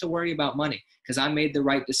never has to worry about money because I made the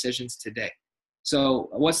right decisions today. So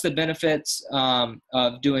what's the benefits of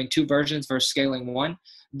doing two versions versus scaling one?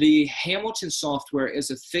 The Hamilton software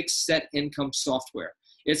is a fixed set income software.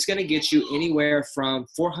 It's going to get you anywhere from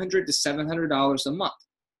 $400 to $700 a month.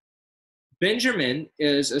 Benjamin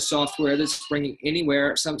is a software that's bringing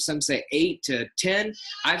anywhere, some say 8 to 10.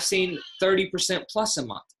 I've seen 30% plus a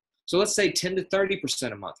month. So let's say 10 to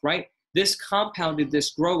 30% a month, right? This compounded,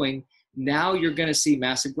 this growing. Now you're going to see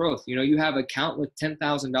massive growth. You know, you have an account with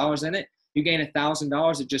 $10,000 in it. You gain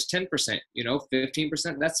 $1,000 at just 10%,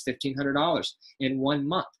 15%, that's $1,500 in 1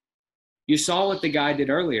 month. You saw what the guy did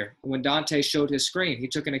earlier when Dante showed his screen. He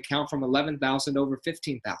took an account from 11,000 over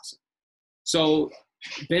 15,000. So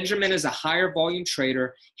Benjamin is a higher volume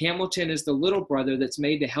trader. Hamilton is the little brother that's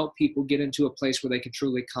made to help people get into a place where they can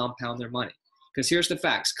truly compound their money. Because here's the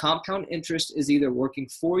facts. Compound interest is either working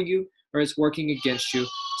for you or it's working against you.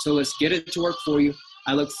 So let's get it to work for you.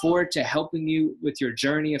 I look forward to helping you with your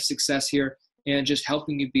journey of success here and just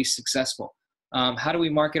helping you be successful. How do we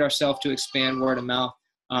market ourselves to expand word of mouth?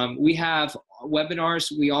 We have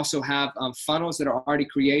webinars. We also have funnels that are already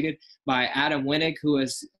created by Adam Winnick, who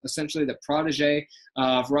is essentially the protege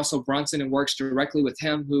of Russell Brunson and works directly with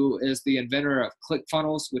him, who is the inventor of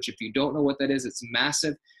ClickFunnels, which if you don't know what that is, it's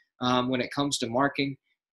massive when it comes to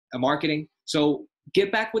marketing. So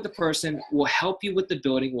get back with the person. We'll help you with the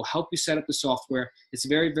building. We'll help you set up the software. It's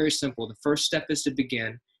very, very simple. The first step is to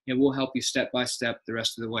begin, and we'll help you step by step the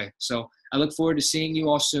rest of the way. So I look forward to seeing you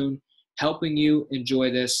all soon, helping you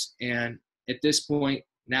enjoy this. And at this point,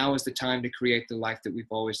 now is the time to create the life that we've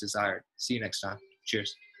always desired. See you next time.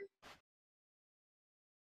 Cheers.